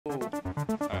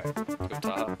Alright, go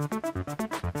Taha.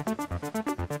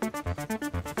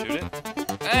 Shoot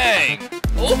it. Bang!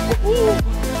 Oh!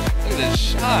 Look at this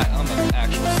shot. I'm an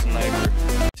actual sniper.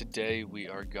 Today we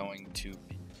are going to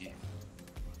be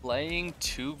playing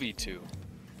 2v2.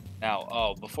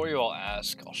 Now, before you all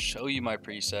ask, I'll show you my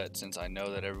preset since I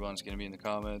know that everyone's going to be in the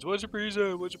comments. What's your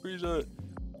preset? What's your preset?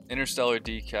 Interstellar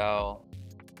decal,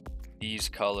 these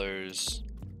colors,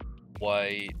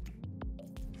 white,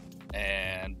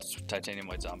 and titanium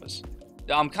white zombies.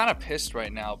 I'm kind of pissed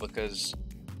right now because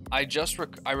I just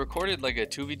recorded like a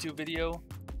 2v2 video,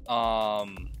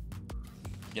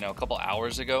 you know, a couple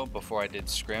hours ago before I did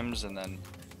scrims, and then,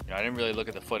 you know, I didn't really look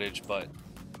at the footage, but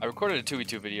I recorded a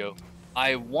 2v2 video.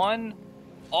 I won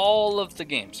all of the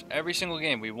games, every single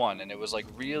game we won, and it was like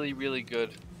really, really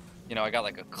good. You know, I got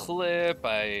like a clip,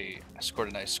 I scored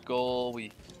a nice goal,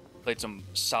 we played some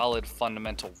solid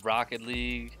fundamental Rocket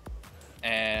League,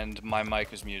 and my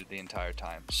mic was muted the entire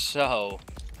time. So,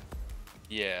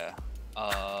 yeah,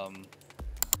 all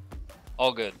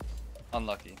good,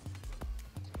 unlucky.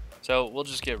 So we'll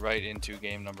just get right into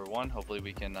game number one. Hopefully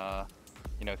we can,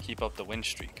 you know, keep up the win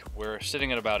streak. We're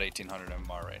sitting at about 1800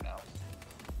 MMR right now.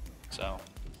 So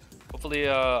hopefully,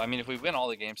 I mean, if we win all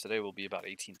the games today, we'll be about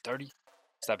 1830. So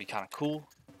that'd be kind of cool.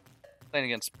 Playing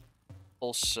against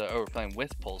Pulse, we're playing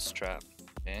with Pulse Trap.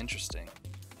 Okay, interesting.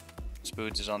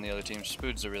 Spoods is on the other team.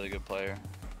 Spoods is a really good player.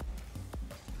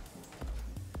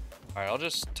 Alright, I'll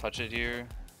just touch it here.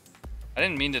 I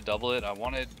didn't mean to double it. I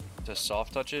wanted to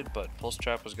soft touch it, but Pulse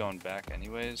Trap was going back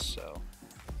anyways, so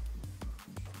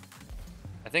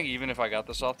I think even if I got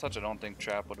the soft touch, I don't think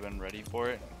Trap would have been ready for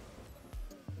it.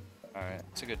 Alright,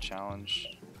 it's a good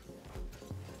challenge.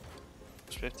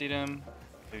 Just 50'd him.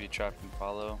 Maybe Trap can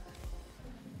follow.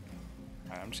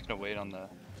 Alright, I'm just gonna wait on the...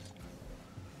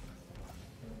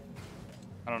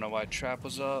 I don't know why Trap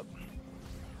was up.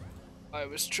 Why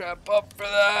was Trap up for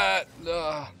that?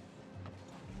 Ugh.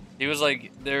 He was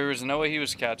like, there was no way he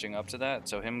was catching up to that,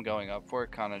 so him going up for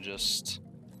it kind of just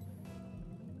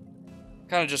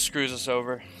screws us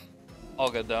over. All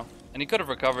good though. And he could have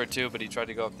recovered too, but he tried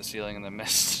to go up the ceiling and then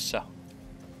missed, so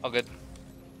all good.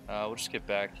 We'll just get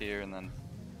back here and then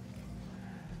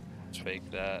just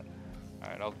fake that.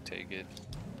 Alright, I'll take it.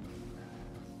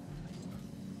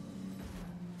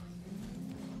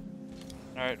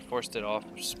 Alright, forced it off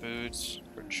of Spoods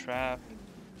for Trap.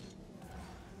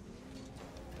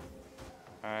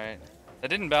 Alright. That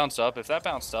didn't bounce up. If that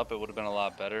bounced up, it would have been a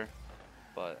lot better.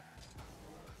 But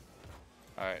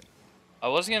alright. I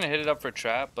was gonna hit it up for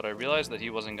Trap, but I realized that he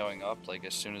wasn't going up like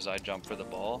as soon as I jumped for the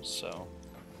ball, so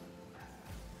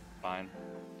fine.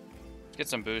 Get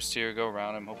some boost here, go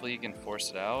around him. Hopefully he can force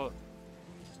it out.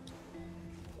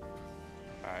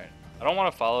 Alright. I don't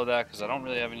want to follow that because I don't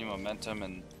really have any momentum,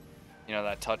 and you know,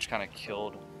 that touch kind of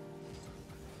killed.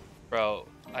 Bro,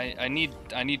 I need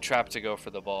Trap to go for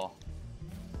the ball.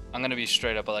 I'm gonna be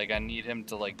straight up, but like I need him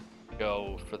to like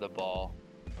go for the ball.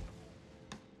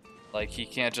 Like he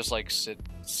can't just like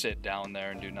sit down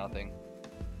there and do nothing.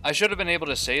 I should have been able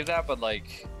to save that, but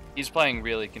like he's playing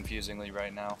really confusingly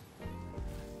right now.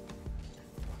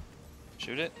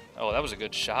 Shoot it. Oh, that was a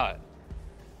good shot.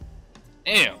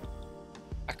 Damn.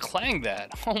 I clanged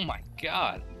that. Oh my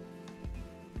god.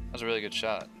 That was a really good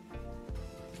shot.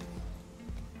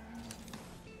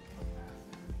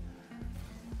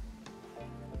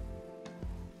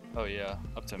 Oh yeah,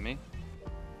 up to me.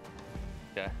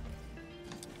 Okay.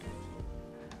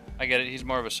 I get it, he's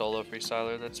more of a solo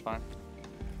freestyler, that's fine.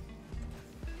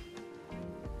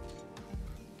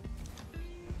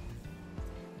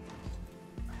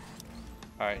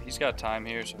 Alright, he's got time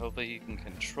here, so hopefully he can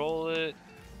control it.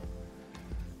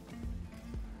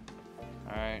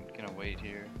 Alright, gonna wait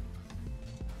here.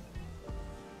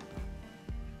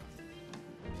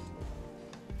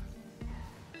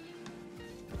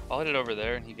 I'll hit it over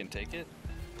there and he can take it.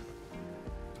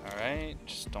 Alright,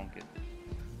 just don't get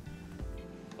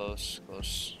close,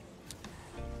 close.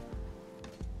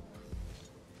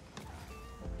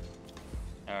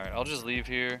 Alright, I'll just leave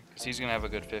here because he's gonna have a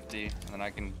good 50, and then I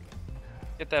can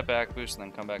get that back boost and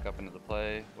then come back up into the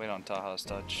play. Wait on Taha's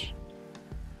touch.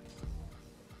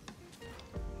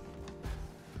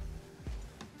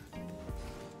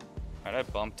 Alright,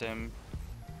 I bumped him,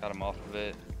 got him off of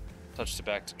it, touched it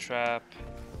back to Trap.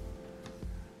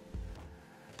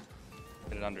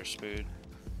 Get it under Spood.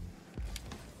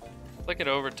 Flick it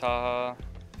over Taha.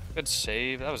 Good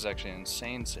save. That was actually an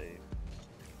insane save.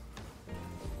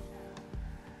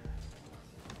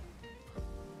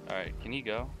 Alright, can he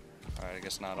go? Alright, I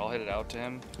guess not. I'll hit it out to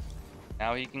him.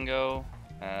 Now he can go.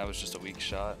 That was just a weak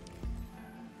shot.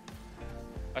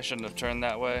 I shouldn't have turned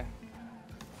that way.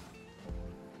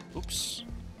 Oops.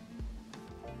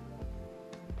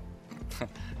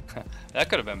 That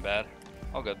could have been bad.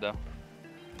 All good though.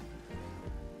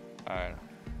 Alright.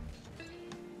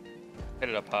 Hit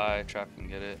it up high, trap can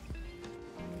get it.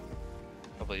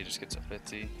 Hopefully he just gets a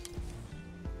 50.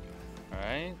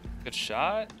 Alright, good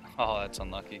shot. Oh, that's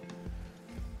unlucky.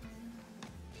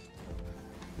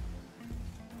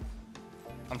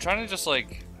 I'm trying to just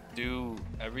like do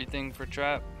everything for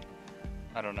trap.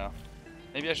 I don't know.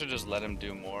 Maybe I should just let him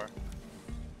do more.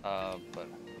 But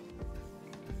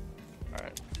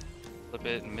alright. Flip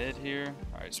it mid here.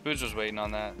 Alright, Spoods was waiting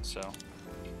on that, so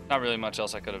not really much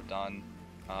else I could have done.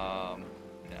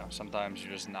 You know, sometimes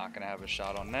you're just not gonna have a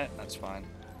shot on net, that's fine.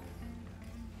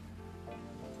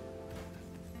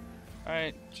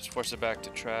 Alright, just force it back to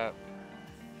trap.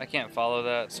 I can't follow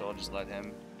that, so I'll just let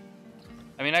him.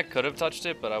 I mean, I could have touched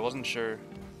it, but I wasn't sure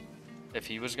if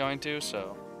he was going to,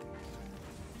 so.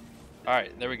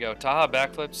 Alright, there we go. Taha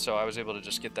backflipped, so I was able to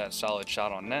just get that solid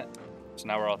shot on net. So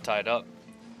now we're all tied up.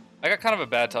 I got kind of a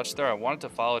bad touch there. I wanted to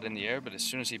follow it in the air, but as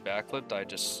soon as he backflipped, I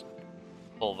just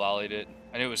full volleyed it.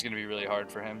 I knew it was going to be really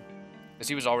hard for him because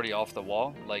he was already off the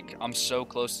wall. Like, I'm so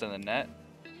close to the net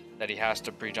that he has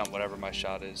to pre-jump whatever my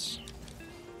shot is.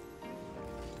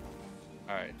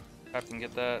 Alright, Trap can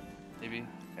get that, maybe.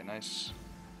 Okay, nice.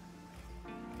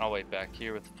 I'll wait back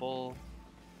here with full.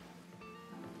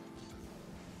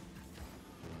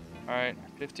 Alright,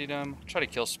 50'd him. Try to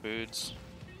kill Spoods.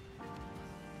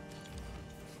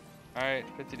 Alright,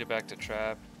 50'd back to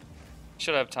trap.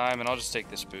 Should have time, and I'll just take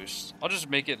this boost. I'll just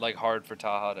make it like hard for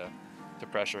Taha to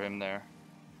pressure him there.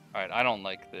 Alright, I don't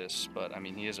like this, but I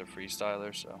mean, he is a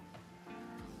freestyler, so.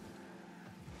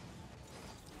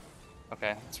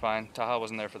 Okay, it's fine. Taha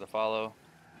wasn't there for the follow.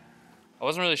 I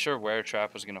wasn't really sure where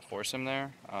trap was going to force him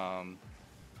there,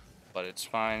 but it's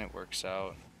fine. It works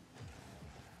out.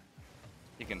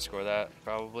 He can score that,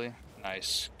 probably.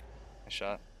 Nice. Nice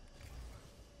shot.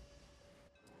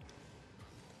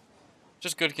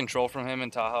 Just good control from him,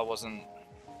 and Taha wasn't,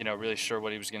 you know, really sure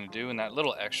what he was going to do. And that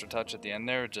little extra touch at the end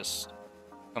there just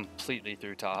completely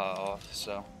threw Taha off,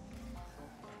 so.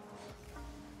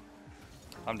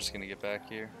 I'm just going to get back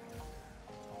here.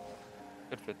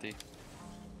 Good 50.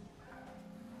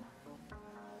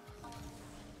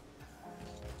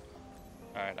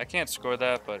 Alright, I can't score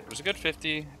that, but it was a good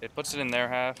 50. It puts it in their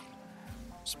half.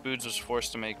 Spoods was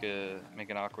forced to make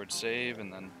an awkward save,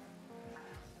 and then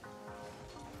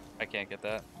I can't get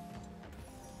that.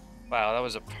 Wow, that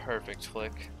was a perfect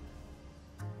flick.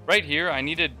 Right here, I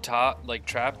needed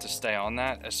Trap to stay on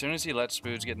that. As soon as he let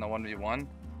Spoods get in the 1v1,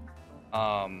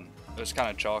 it was kind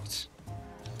of chalked.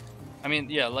 I mean,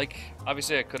 yeah, like,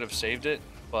 obviously I could have saved it,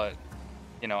 but,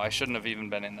 you know, I shouldn't have even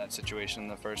been in that situation in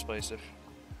the first place if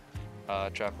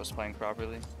Trap was playing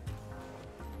properly.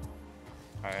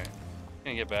 Alright,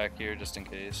 gonna get back here just in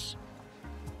case.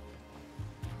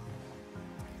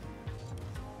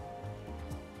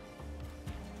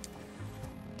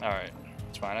 Alright,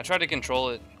 it's fine. I tried to control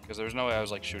it because there was no way I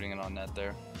was like shooting it on net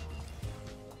there.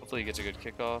 Hopefully he gets a good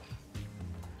kickoff.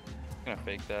 I'm gonna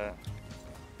fake that.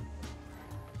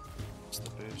 That's the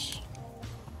boost.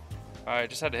 Alright,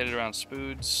 just had to hit it around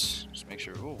Spoods. Just make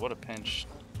sure. Ooh, what a pinch.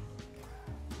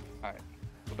 Alright,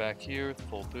 go back here with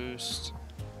full boost.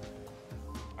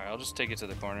 Alright, I'll just take it to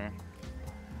the corner.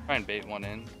 Try and bait one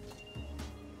in.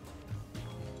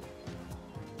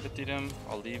 50'd him.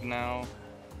 I'll leave now.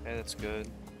 Okay, that's good.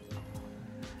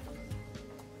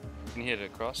 Can he hit it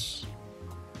across?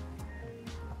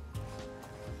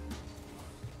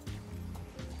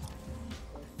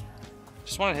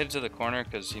 Just want to hit it to the corner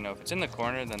because, you know, if it's in the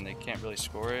corner, then they can't really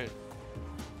score it.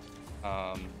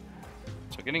 So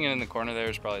getting it in the corner there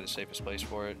is probably the safest place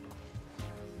for it.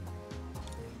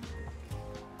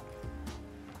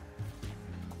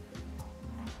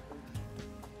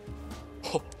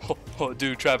 Oh,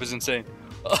 dude, Trap is insane.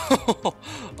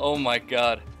 Oh my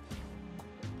god.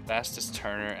 Fastest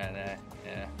Turner and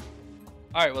yeah.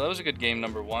 Alright, well that was a good game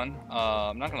number one.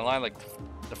 I'm not gonna lie, like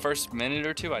the first minute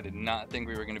or two I did not think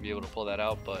we were gonna be able to pull that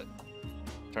out, but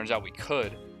turns out we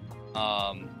could.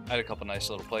 I had a couple nice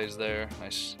little plays there,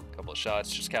 nice couple of shots,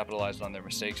 just capitalized on their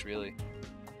mistakes really.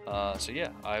 So yeah,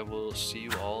 I will see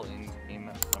you all in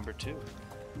game number two.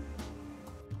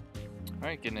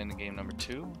 Alright, getting into game number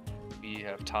two. We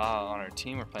have Taha on our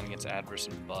team. We're playing against Adverse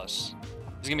and Bus.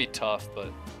 It's gonna be tough,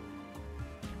 but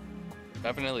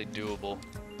definitely doable.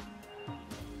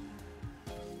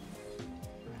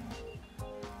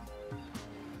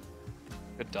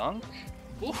 Good dunk.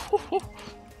 Ooh,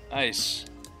 nice.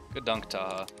 Good dunk,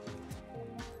 Taha.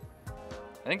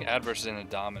 I think Adverse is in a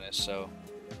Dominus, so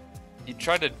he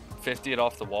tried to 50 it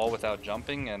off the wall without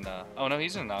jumping, and oh no,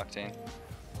 he's in an Octane.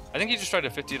 I think he just tried to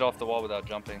 50 it off the wall without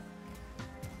jumping.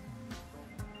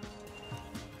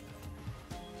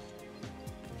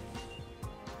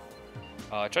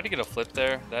 I tried to get a flip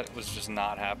there. That was just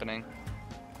not happening.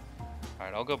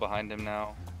 Alright, I'll go behind him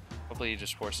now. Hopefully he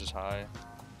just forces high.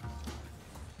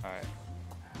 Alright.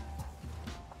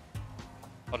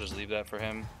 I'll just leave that for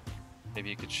him. Maybe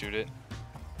he could shoot it.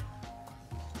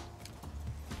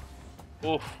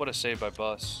 Oof, what a save by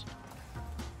Bus.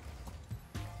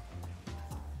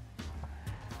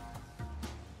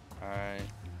 Alright.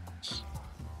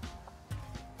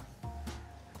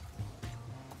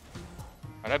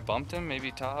 Alright, I bumped him.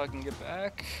 Maybe Taha can get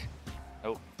back.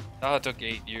 Nope. Taha took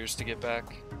 8 years to get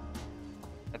back.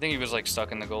 I think he was like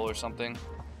stuck in the goal or something.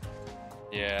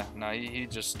 Yeah, no, he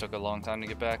just took a long time to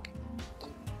get back.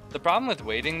 The problem with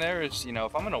waiting there is, you know,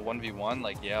 if I'm in a 1v1,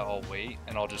 like, yeah, I'll wait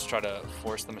and I'll just try to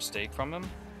force the mistake from him.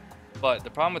 But the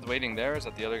problem with waiting there is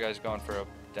that the other guy's going for a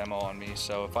demo on me.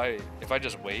 So if I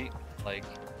just wait, like,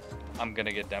 I'm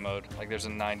gonna get demoed. Like, there's a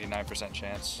 99%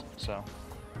 chance. So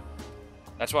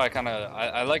that's why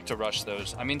I like to rush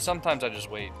those. I mean, sometimes I just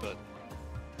wait, but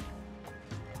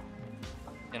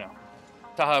you know,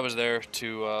 Taha was there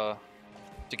to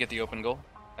get the open goal.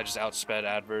 I just outsped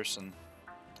Adverse, and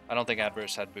I don't think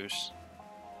Adverse had boosts.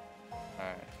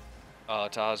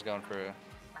 Alright. Taha's going for a...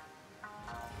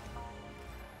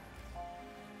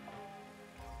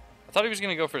 I thought he was going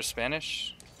to go for a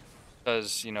Spanish,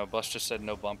 because, you know, Bus just said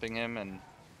no bumping him, and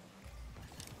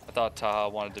I thought Taha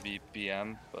wanted to be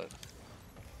BM, but...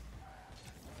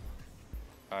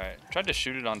 Alright, tried to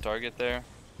shoot it on target there.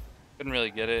 Couldn't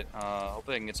really get it.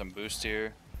 Hopefully I can get some boost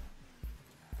here.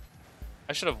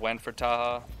 I should have went for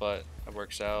Taha, but it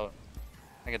works out.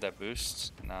 I get that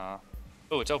boost? Nah.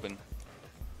 Oh, it's open.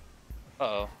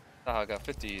 Uh-oh. Taha got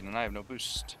 50, and I have no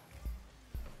boost.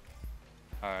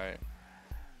 Alright.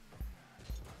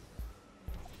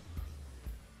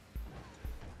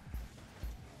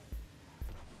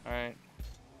 Alright.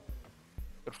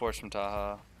 Good force from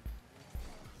Taha.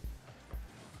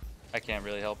 I can't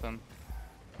really help him.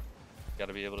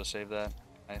 Gotta be able to save that.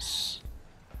 Nice.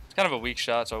 It's kind of a weak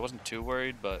shot, so I wasn't too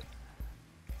worried, but,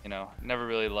 you know, never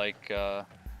really like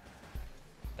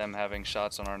them having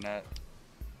shots on our net.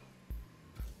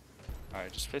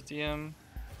 Alright, just 50 him.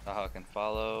 Taha can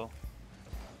follow.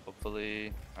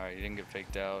 Hopefully. Alright, he didn't get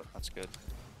faked out. That's good.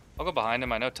 I'll go behind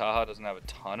him. I know Taha doesn't have a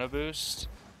ton of boost,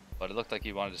 but it looked like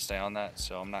he wanted to stay on that,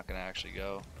 so I'm not going to actually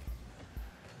go.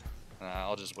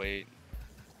 I'll just wait.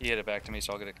 He hit it back to me,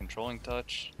 so I'll get a controlling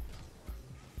touch.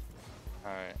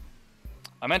 Alright.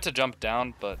 I meant to jump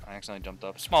down, but I accidentally jumped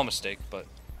up. Small mistake, but,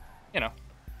 you know,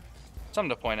 something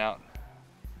to point out.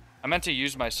 I meant to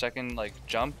use my second, like,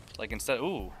 jump, like, instead.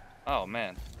 Ooh. Oh,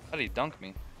 man. How did he dunk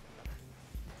me?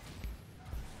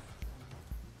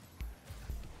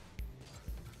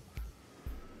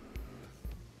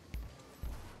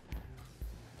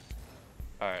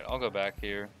 Alright, I'll go back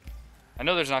here. I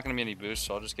know there's not going to be any boost,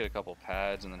 so I'll just get a couple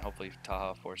pads, and then hopefully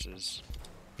Taha forces.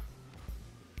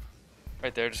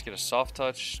 Right there, just get a soft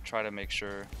touch. Try to make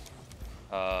sure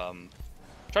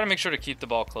to keep the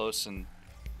ball close, and,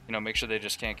 you know, make sure they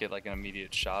just can't get like an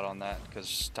immediate shot on that,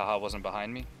 because Taha wasn't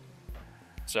behind me.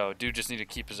 So dude just need to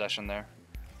keep possession there.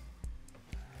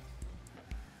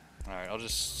 Alright, I'll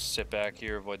just sit back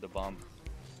here, avoid the bump.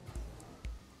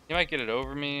 He might get it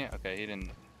over me. Okay, he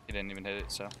didn't even hit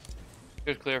it, so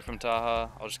good clear from Taha.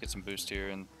 I'll just get some boost here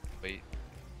and wait.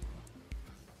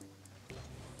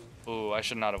 Ooh, I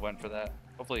should not have went for that.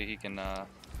 Hopefully he can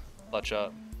clutch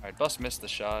up. Alright, Bus missed the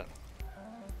shot.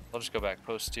 I'll just go back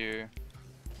post here.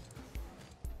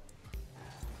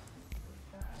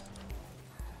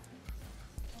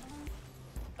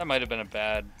 That might have been a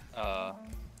bad... I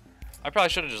probably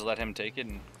should have just let him take it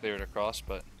and clear it across,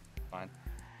 but fine.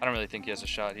 I don't really think he has a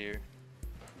shot here.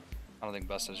 I don't think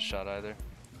Bus has a shot either.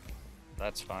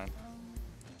 That's fine.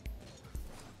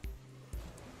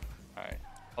 Alright,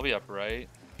 I'll be up right.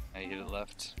 He hit it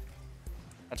left.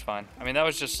 That's fine. I mean, that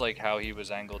was just like how he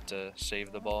was angled to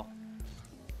save the ball.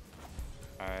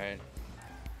 Alright.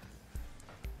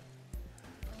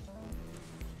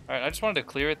 Alright, I just wanted to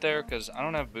clear it there because I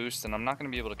don't have boost and I'm not going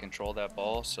to be able to control that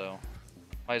ball, so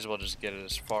might as well just get it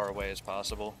as far away as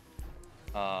possible.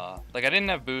 Like, I didn't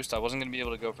have boost. I wasn't going to be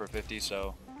able to go for 50,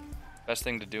 so best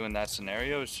thing to do in that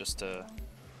scenario is just to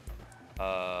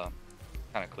kind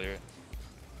of clear it.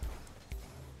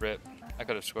 Rip. I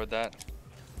could have scored that.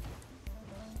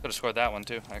 Could have scored that one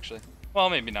too, actually. Well,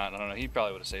 maybe not. I don't know. He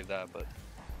probably would have saved that, but.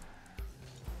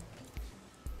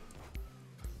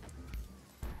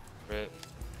 Rip.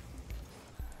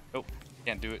 Nope.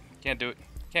 Can't do it. Can't do it.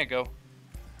 Can't go.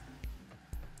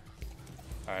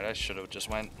 Alright, I should have just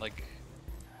went, like,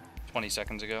 20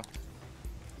 seconds ago.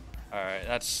 Alright,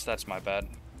 that's my bad.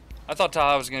 I thought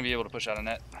Taha was going to be able to push out a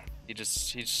net. He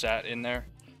just sat in there.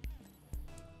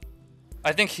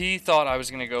 I think he thought I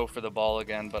was going to go for the ball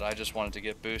again, but I just wanted to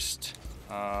get boost.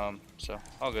 So,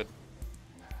 all good.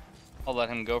 I'll let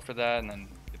him go for that and then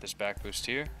get this back boost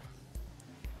here.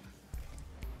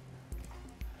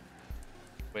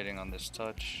 Waiting on this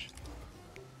touch.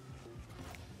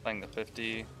 Playing the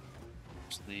 50.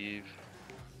 Just leave.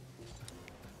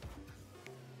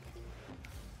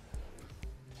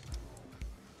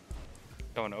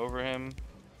 Going over him.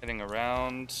 Hitting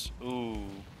around. Ooh.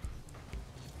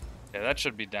 Yeah, that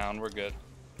should be down. We're good.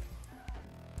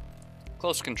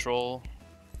 Close control.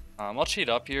 I'll cheat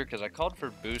up here because I called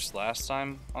for boost last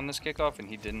time on this kickoff and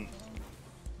he didn't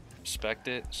respect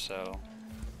it, so...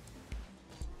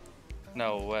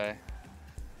 No way.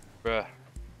 Bruh.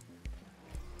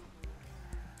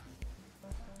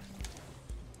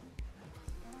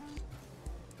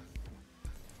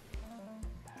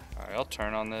 Alright, I'll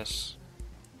turn on this.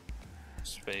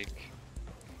 It's fake.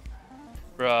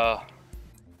 Bruh.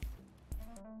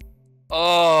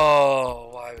 Oh,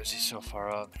 why was he so far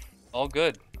up? All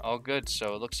good. All good.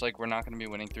 So it looks like we're not going to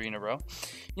be winning 3 in a row.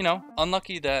 You know,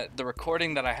 unlucky that the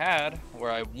recording that I had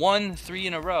where I won 3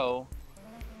 in a row,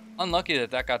 unlucky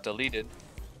that that got deleted.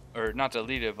 Or not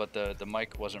deleted, but the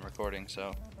mic wasn't recording.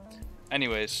 So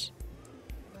anyways,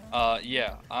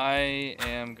 yeah, I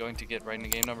am going to get right into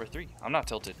game number 3. I'm not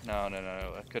tilted. No.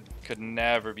 I could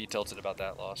never be tilted about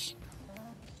that loss.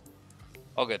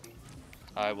 All good.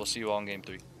 I will see you all in game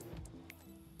 3.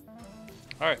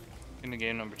 Alright, into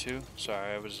game number 2.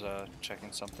 Sorry, I was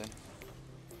checking something.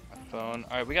 My phone.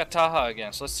 Alright, we got Taha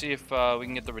again, so let's see if we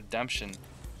can get the redemption.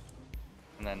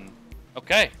 And then,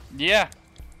 okay, yeah.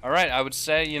 Alright, I would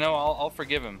say, you know, I'll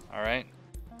forgive him, alright?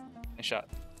 Nice shot.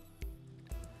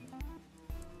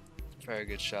 Very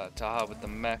good shot. Taha with the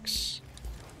mechs.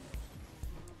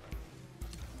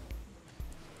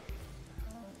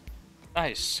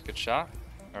 Nice, good shot.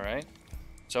 Alright.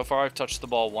 So far I've touched the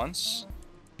ball once.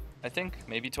 I think,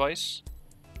 maybe twice.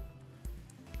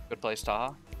 Good place,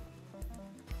 Taha.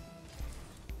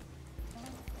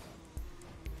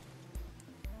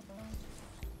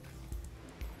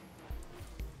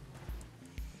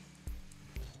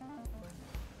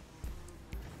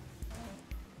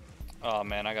 Oh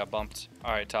man, I got bumped.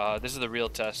 Alright, Taha, this is the real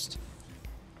test.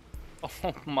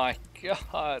 Oh my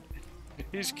god.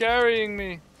 He's carrying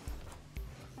me.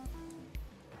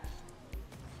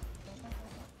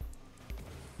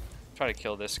 Try to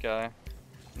kill this guy.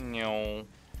 No.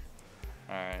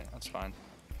 Alright, that's fine.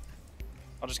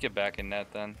 I'll just get back in net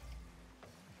then.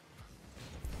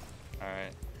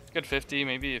 Alright. Good 50.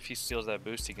 Maybe if he steals that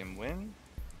boost, he can win.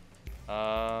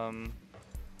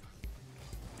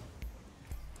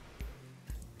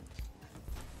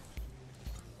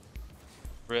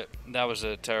 Rip. That was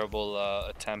a terrible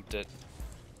attempt at...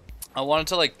 I wanted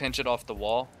to like pinch it off the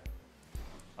wall.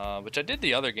 Which I did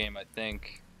the other game, I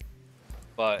think.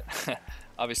 But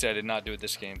obviously I did not do it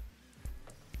this game.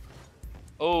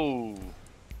 Oh.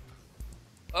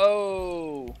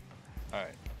 Oh.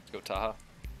 Alright, let's go Taha.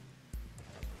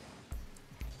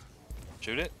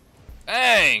 Shoot it.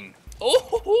 Bang!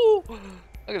 Oh! Look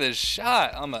at this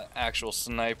shot. I'm an actual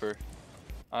sniper.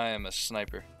 I am a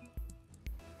sniper.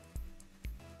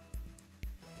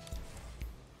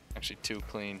 Actually too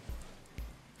clean.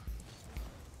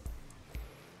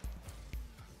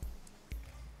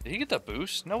 Did he get the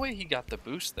boost? No way he got the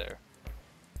boost there.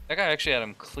 That guy actually had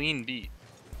him clean beat.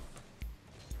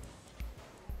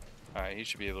 Alright, he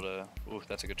should be able to... Ooh,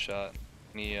 that's a good shot.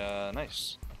 He,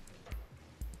 nice.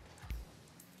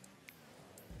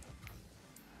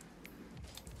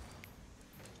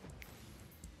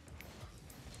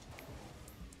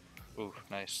 Ooh,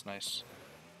 nice, nice.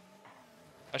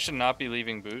 I should not be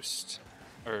leaving boost.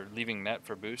 Or leaving net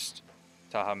for boost.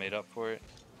 Taha made up for it.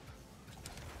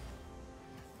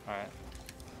 Alright.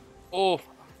 Oh!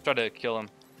 Try to kill him.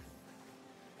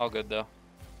 All good though.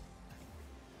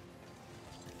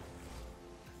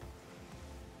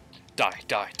 Die,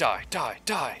 die, die, die,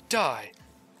 die, die!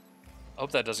 I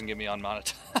hope that doesn't get me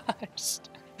unmonetized.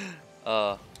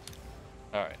 Alright.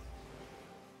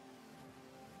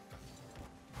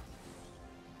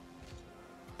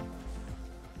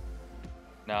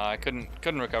 No, I couldn't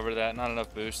recover that. Not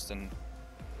enough boost and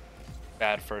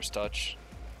bad first touch.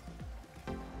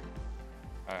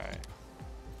 Alright.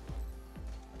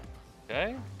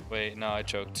 Okay. Wait, no, I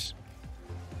choked.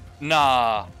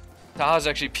 Nah! Taha's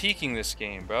actually peeking this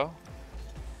game, bro.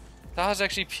 Taha's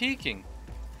actually peeking.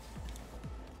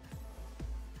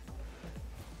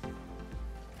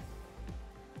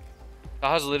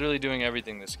 Taha's literally doing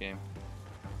everything this game.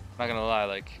 Not gonna lie,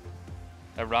 like,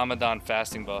 that Ramadan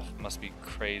fasting buff must be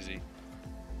crazy.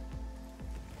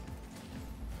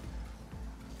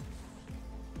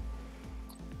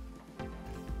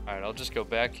 Alright, I'll just go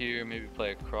back here, maybe play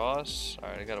across.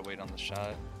 Alright, I gotta wait on the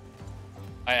shot.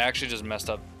 I actually just messed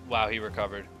up. Wow, he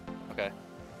recovered. Okay.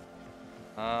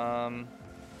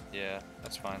 Yeah,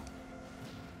 that's fine.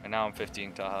 And now I'm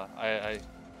 15 Taha.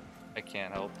 I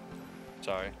can't help.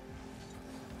 Sorry.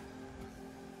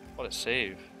 What a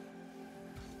save.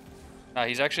 Nah,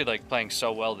 he's actually like playing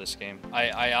so well this game.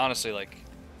 I honestly like,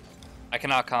 I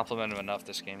cannot compliment him enough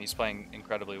this game. He's playing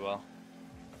incredibly well.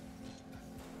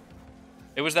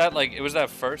 It was that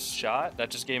first shot that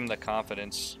just gave him the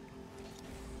confidence.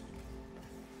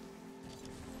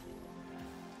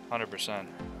 100%.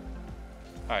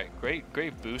 Alright,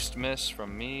 great boost miss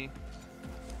from me.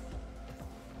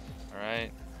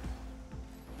 Alright.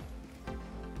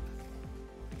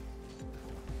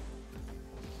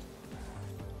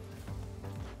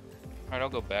 Alright, I'll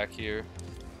go back here.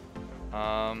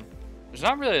 There's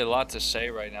not really a lot to say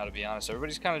right now, to be honest.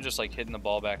 Everybody's kind of just like hitting the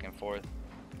ball back and forth.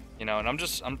 You know, and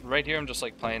I'm right here, I'm just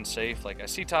like playing safe. Like, I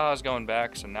see Taha's going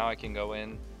back, so now I can go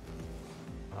in.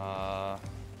 I'll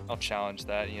challenge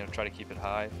that, you know, try to keep it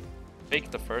high.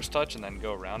 Fake the first touch and then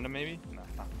go around him, maybe? No.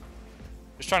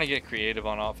 Just trying to get creative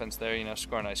on offense there, you know,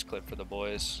 score a nice clip for the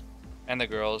boys. And the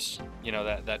girls, you know,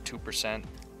 that 2%.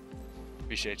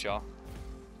 Appreciate y'all.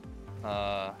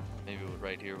 Maybe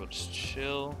right here we'll just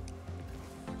chill.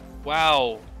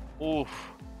 Wow. Oof.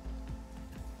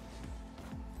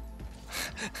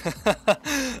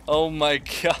 Oh my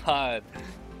god.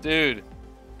 Dude.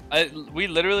 We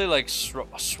literally like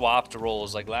swapped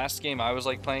roles. Like last game I was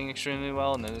like playing extremely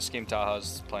well, and then this game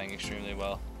Taha's playing extremely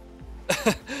well.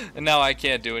 And now I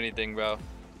can't do anything, bro.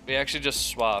 We actually just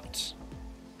swapped.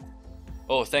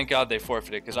 Oh, thank god they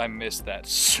forfeited, because I missed that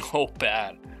so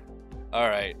bad.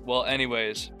 Alright, well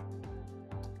anyways,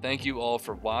 thank you all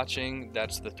for watching.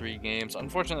 That's the 3 games.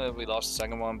 Unfortunately we lost the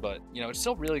second one, but you know, it's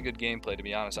still really good gameplay, to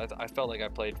be honest. I felt like I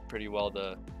played pretty well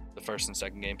the first and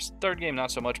second games. Third game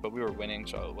not so much, but we were winning,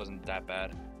 so it wasn't that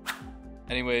bad.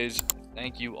 Anyways,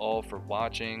 thank you all for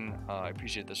watching. I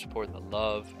appreciate the support and the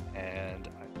love, and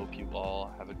I hope you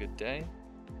all have a good day.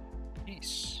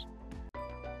 Peace.